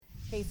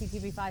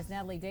KCTV5's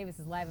Natalie Davis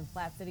is live in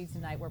Platte City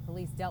tonight, where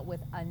police dealt with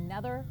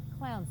another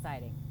clown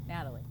sighting.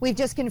 Natalie. We've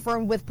just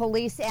confirmed with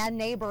police and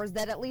neighbors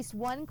that at least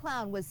one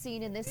clown was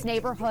seen in this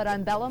neighborhood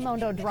on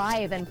Bellamondo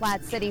Drive in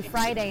Platte City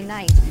Friday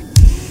night.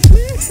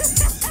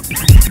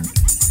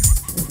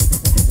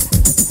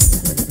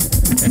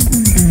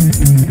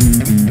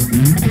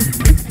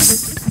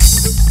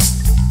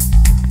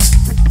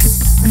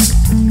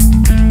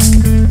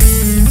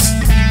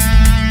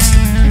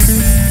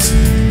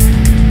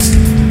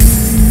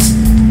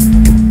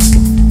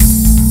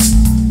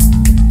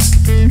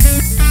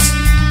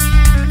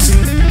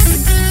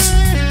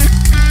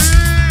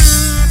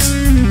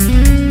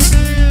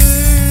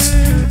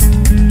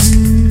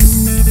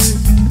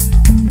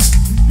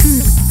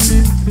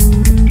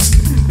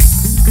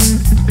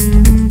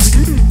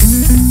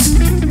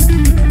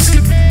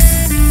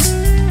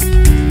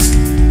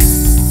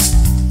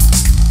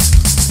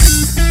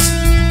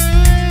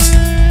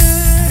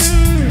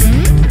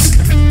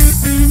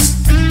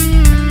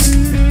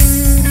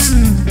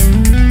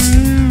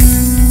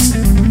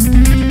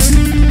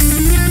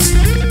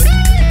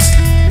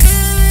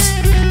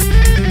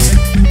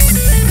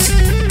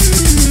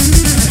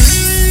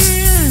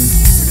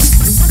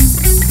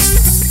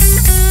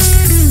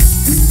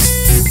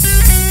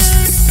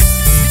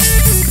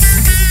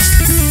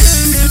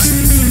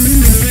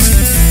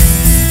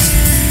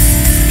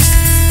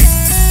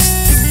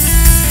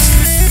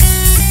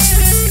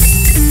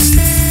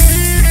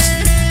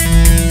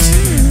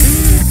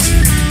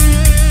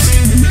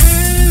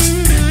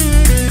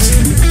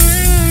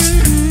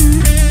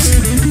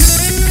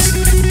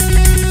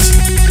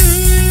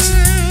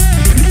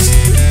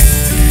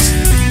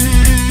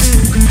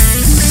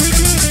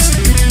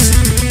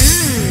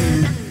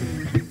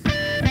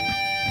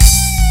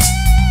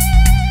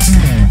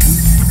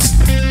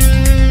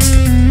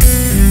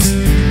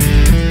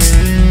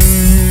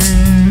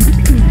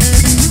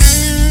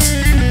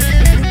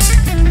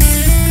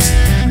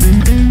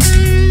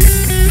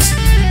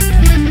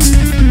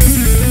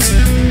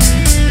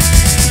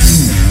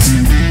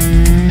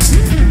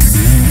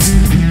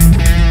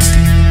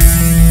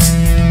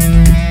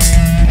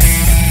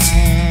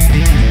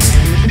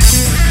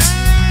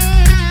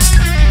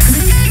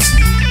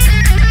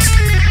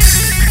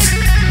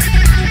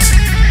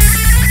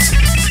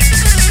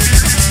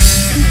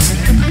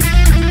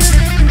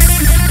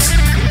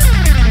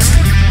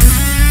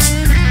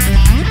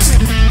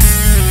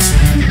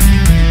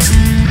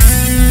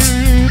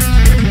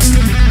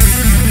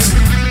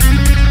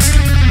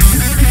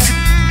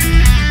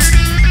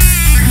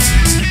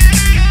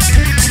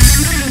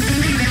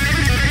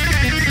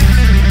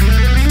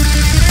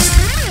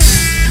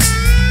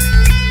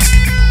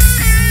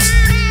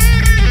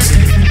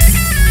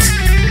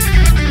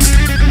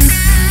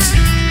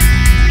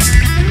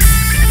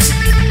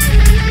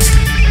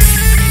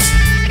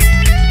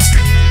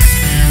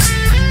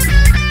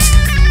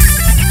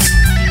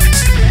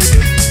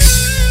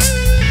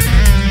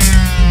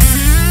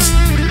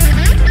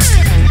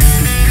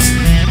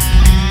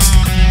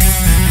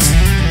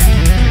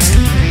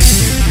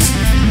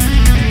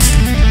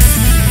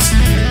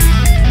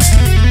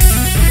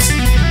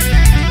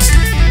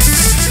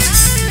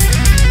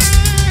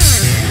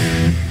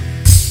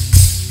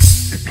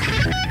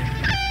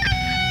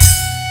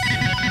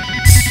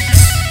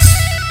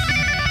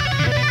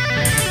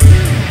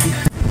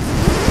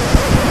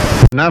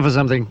 Now for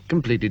something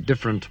completely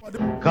different.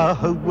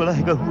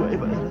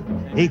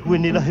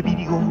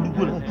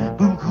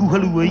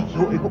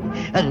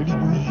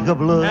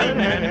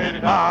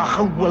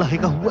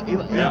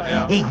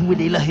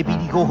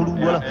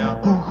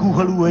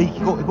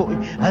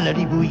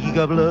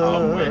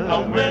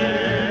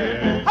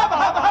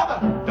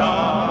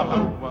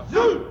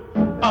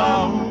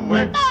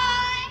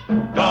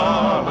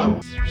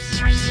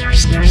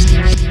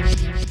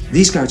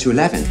 These go to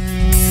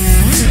 11.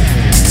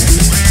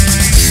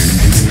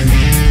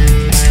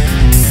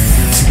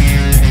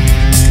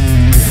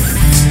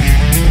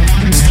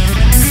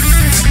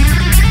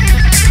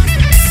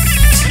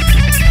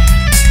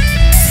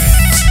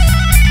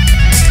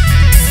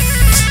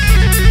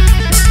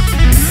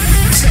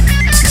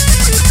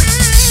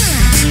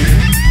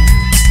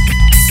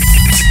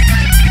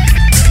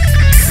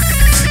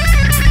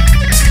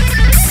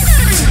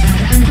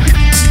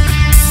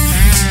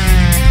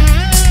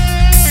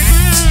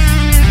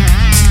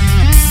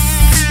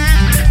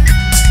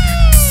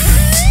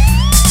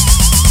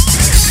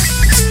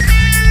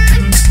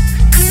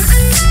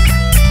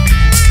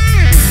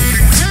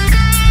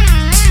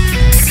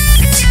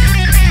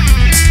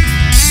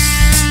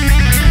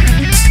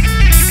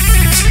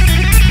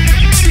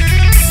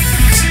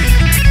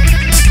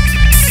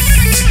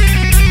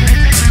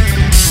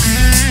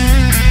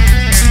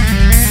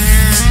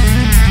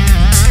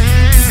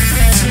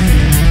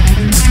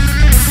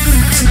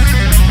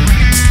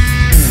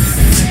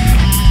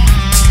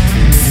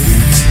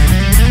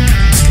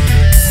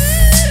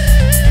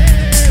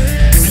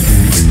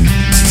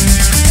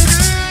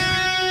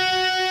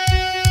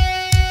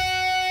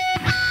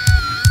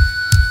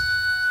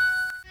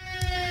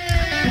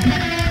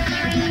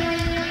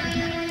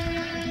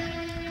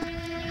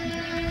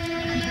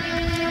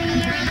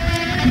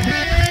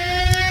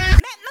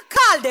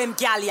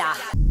 gal, yeah.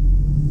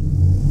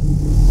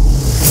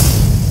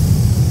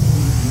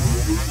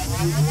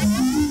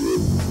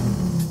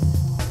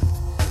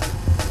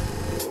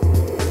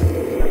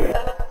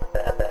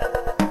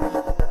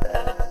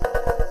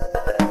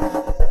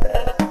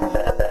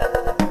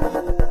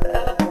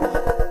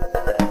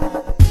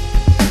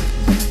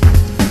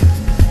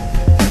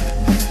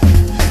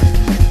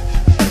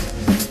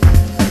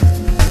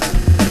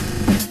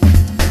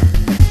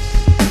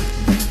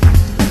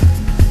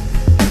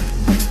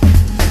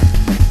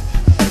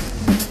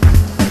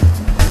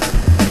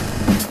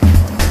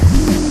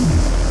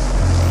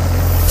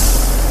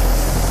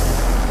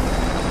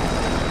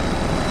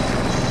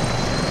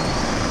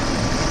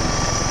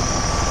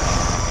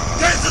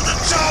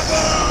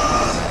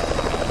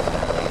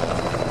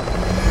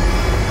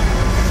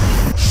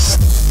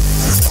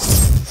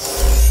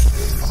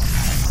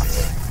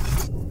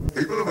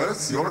 People of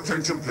Earth, your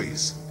attention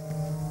please.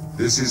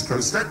 This is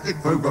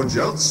Prostetnik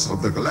Vogonjelts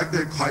of the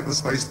Galactic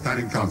Hyperspace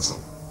Planning Council.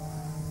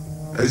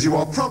 As you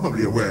are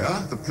probably aware,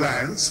 the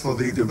plans for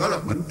the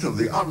development of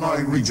the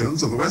outlying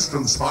regions of the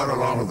western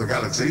spiral arm of the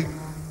galaxy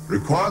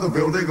require the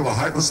building of a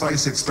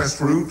hyperspace express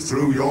route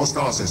through your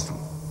star system.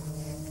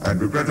 And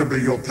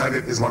regrettably, your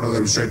planet is one of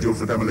those scheduled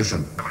for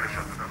demolition.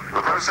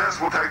 The process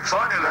will take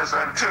slightly less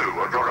than 2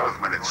 of your Earth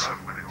minutes.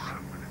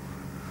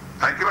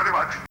 Thank you very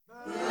much.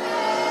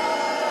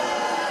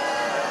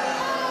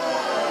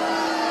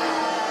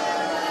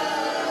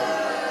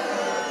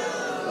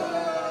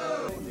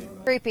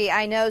 Creepy,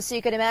 I know, so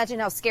you can imagine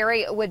how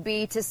scary it would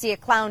be to see a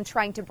clown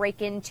trying to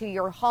break into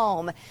your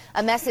home.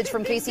 A message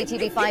from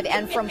KCTV5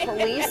 and from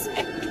police.